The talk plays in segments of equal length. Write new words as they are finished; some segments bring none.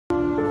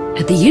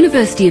At the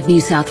University of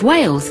New South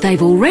Wales,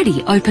 they've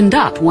already opened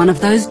up one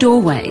of those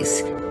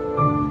doorways.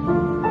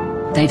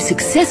 They've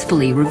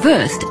successfully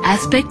reversed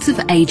aspects of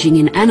ageing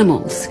in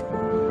animals.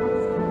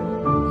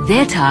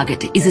 Their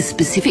target is a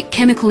specific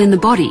chemical in the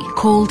body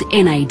called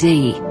NAD.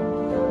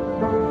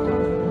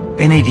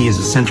 NAD is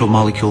a central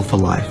molecule for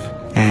life,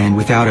 and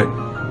without it,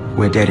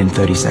 we're dead in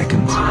 30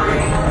 seconds.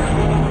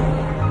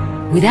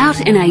 Without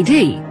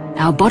NAD,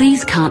 our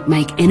bodies can't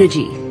make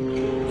energy.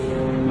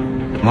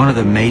 One of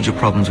the major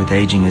problems with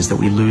aging is that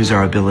we lose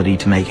our ability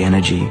to make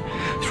energy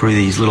through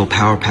these little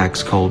power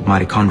packs called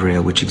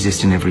mitochondria, which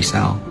exist in every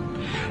cell.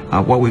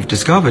 What we've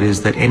discovered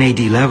is that NAD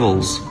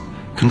levels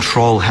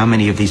control how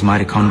many of these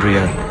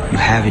mitochondria you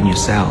have in your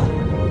cell.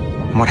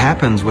 And what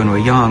happens when we're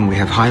young, we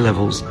have high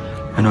levels,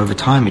 and over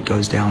time it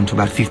goes down to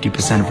about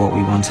 50% of what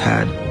we once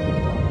had.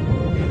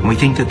 And we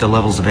think that the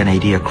levels of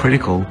NAD are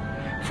critical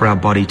for our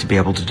body to be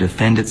able to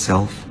defend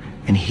itself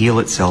and heal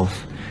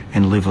itself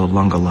and live a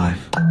longer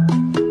life.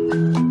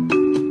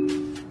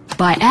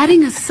 By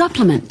adding a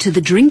supplement to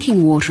the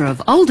drinking water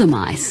of older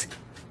mice,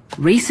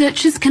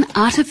 researchers can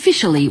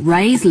artificially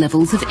raise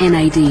levels of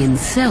NAD in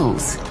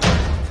cells.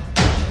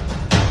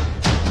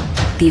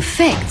 The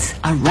effects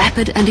are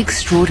rapid and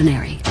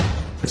extraordinary.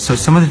 So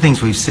some of the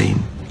things we've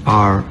seen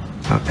are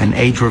an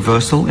age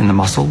reversal in the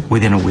muscle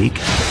within a week.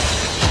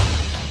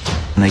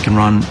 And they can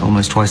run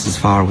almost twice as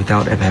far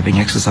without ever having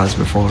exercised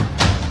before.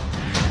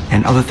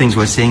 And other things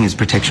we're seeing is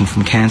protection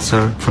from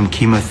cancer, from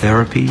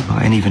chemotherapy,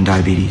 and even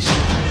diabetes.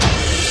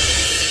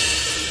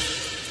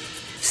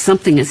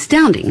 Something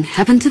astounding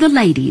happened to the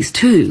ladies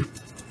too.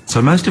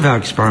 So most of our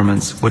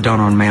experiments were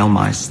done on male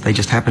mice. They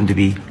just happened to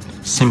be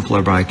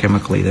simpler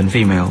biochemically than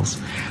females.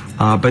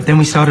 But then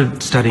we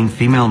started studying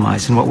female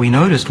mice, and what we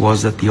noticed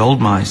was that the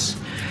old mice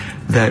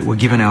that were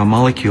given our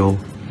molecule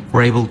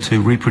were able to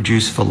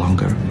reproduce for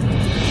longer.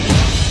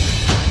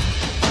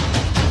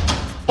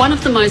 One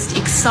of the most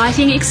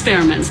exciting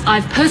experiments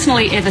I've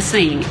personally ever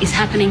seen is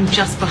happening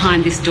just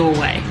behind this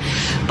doorway.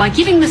 By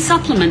giving the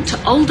supplement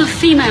to older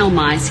female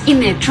mice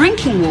in their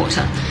drinking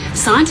water,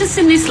 scientists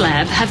in this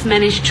lab have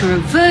managed to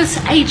reverse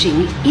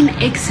aging in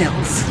egg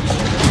cells.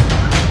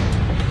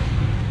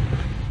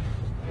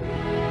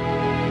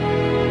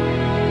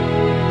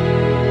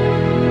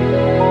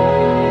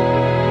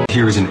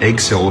 Here is an egg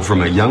cell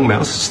from a young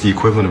mouse. It's the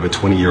equivalent of a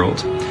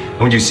 20-year-old. And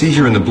what you see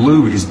here in the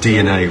blue is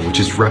DNA, which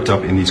is wrapped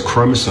up in these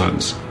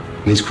chromosomes.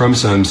 And these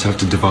chromosomes have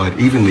to divide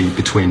evenly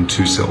between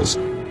two cells.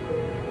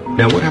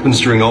 Now, what happens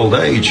during old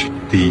age?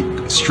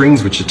 The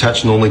strings which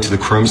attach normally to the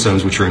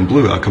chromosomes, which are in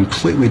blue, are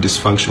completely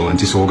dysfunctional and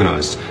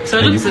disorganized. So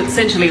it looks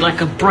essentially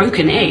like a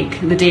broken egg.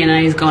 The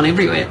DNA has gone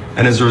everywhere.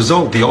 And as a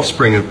result, the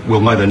offspring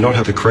will either not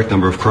have the correct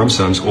number of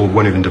chromosomes or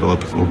won't even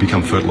develop or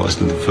become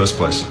fertilized in the first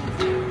place.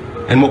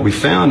 And what we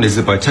found is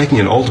that by taking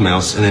an old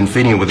mouse and then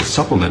feeding it with a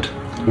supplement,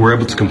 we're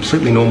able to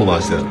completely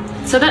normalize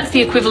that. So that's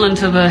the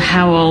equivalent of a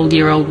how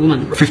old-year-old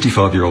woman? A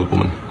 55-year-old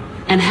woman.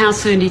 And how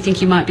soon do you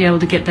think you might be able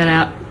to get that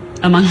out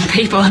among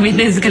people? I mean,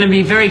 there's going to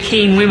be very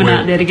keen women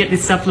out there to get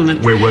this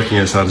supplement. We're working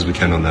as hard as we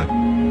can on that.